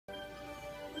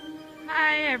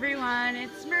Hi everyone,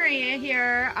 it's Maria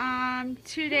here.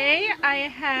 Today I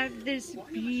have this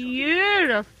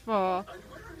beautiful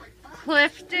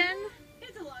Clifton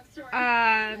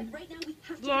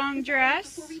long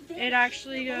dress. It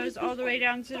actually goes all the way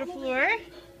down to the floor.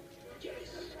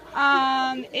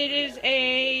 It is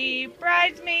a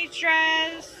bridesmaid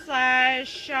dress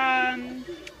slash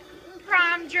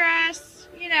prom dress,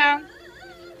 you know.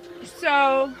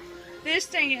 So this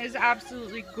thing is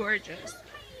absolutely gorgeous.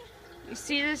 You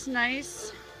see this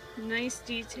nice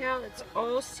detail? It's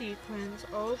all sequins,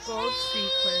 all gold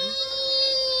sequins.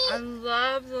 I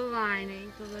love the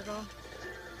lining, the little,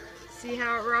 see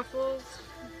how it ruffles?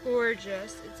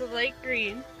 Gorgeous. It's a light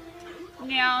green.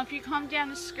 Now, if you come down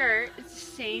the skirt, it's the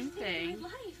same thing.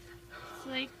 It's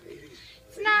like,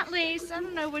 it's not lace, I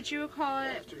don't know what you would call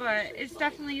it, but it's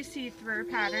definitely a see-through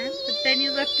pattern. But then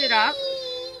you lift it up,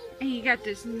 and you got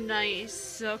this nice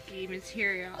silky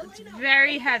material. It's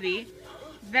very heavy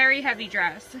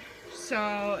dress.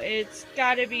 So it's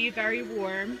got to be very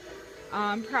warm.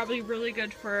 Probably really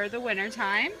good for the winter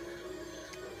time.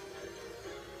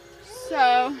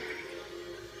 So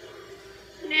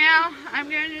now I'm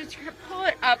going to pull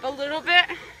it up a little bit.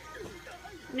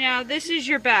 Now this is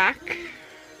your back.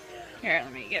 Here,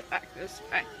 let me get back this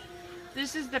way.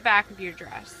 This is the back of your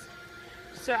dress.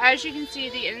 So as you can see,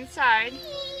 the inside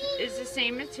is the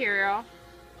same material.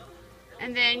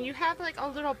 And then you have like a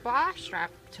little bra strap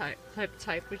clip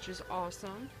type, which is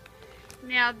awesome.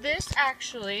 Now this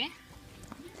actually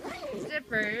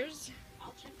zippers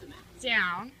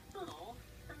down.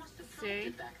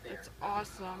 See? It's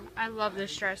awesome. I love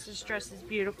this dress. This dress is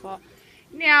beautiful.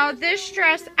 Now this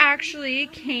dress actually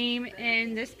came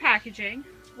in this packaging,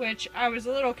 which I was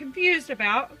a little confused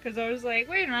about because I was like,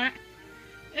 wait a minute.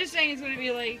 This thing is going to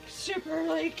be like super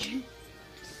like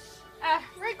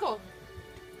wrinkled.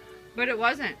 But it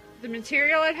wasn't. The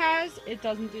material it has, it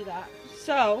doesn't do that.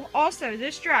 So, also,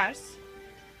 this dress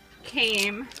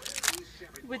came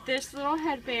with this little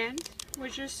headband,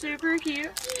 which is super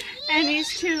cute, and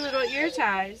these two little hair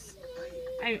ties.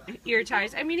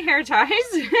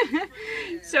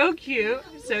 So cute,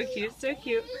 so cute, so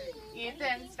cute.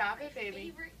 Ethan, stop it,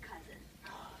 baby.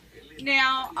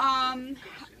 Now,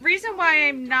 reason why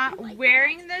I'm not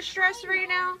wearing this dress right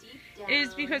now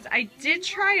is because I did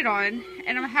try it on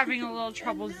and I'm having a little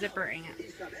trouble zippering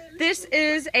it. This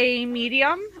is a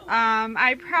medium.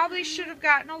 I probably should have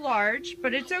gotten a large,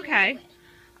 but it's okay.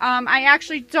 I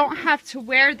actually don't have to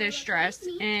wear this dress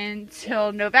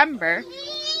until November,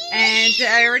 and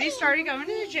I already started going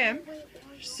to the gym,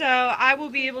 so I will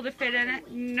be able to fit in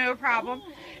it, no problem.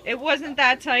 It wasn't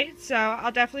that tight, so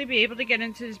I'll definitely be able to get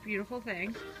into this beautiful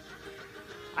thing.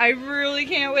 I really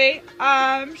can't wait.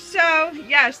 So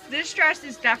yes, this dress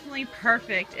is definitely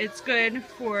perfect. It's good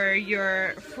for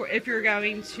if you're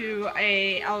going to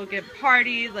a elegant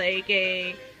party, like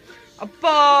a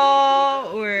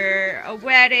ball or a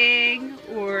wedding,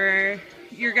 or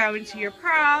you're going to your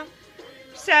prom.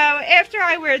 So after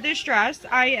I wear this dress,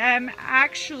 I am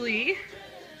actually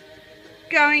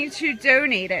going to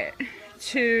donate it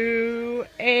to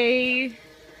a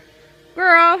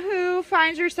girl who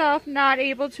finds herself not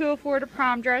able to afford a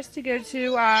prom dress to go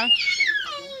to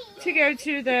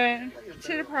the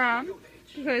prom,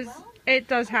 because it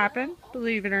does happen,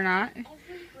 believe it or not.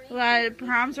 A lot of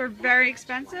proms are very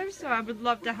expensive, so I would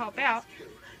love to help out.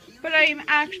 But I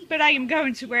am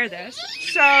going to wear this.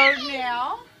 So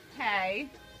now, hey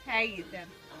Ethan.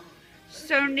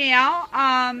 So now,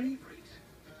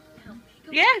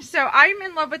 yeah. So I'm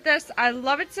in love with this. I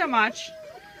love it so much.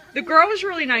 The girl was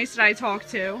really nice that I talked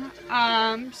to.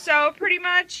 So pretty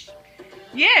much,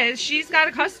 yeah, she's got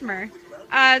a customer.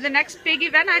 The next big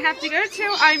event I have to go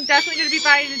to, I'm definitely going to be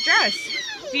buying a dress.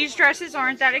 These dresses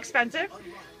aren't that expensive.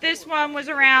 This one was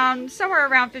somewhere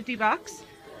around 50 bucks.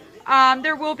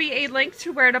 There will be a link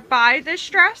to where to buy this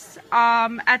dress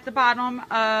at the bottom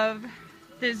of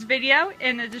this video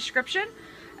in the description,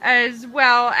 as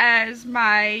well as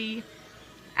my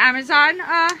Amazon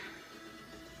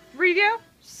review.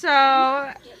 So,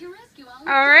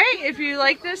 alright, if you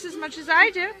like this as much as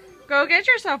I do, go get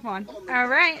yourself one.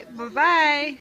 Alright, bye-bye.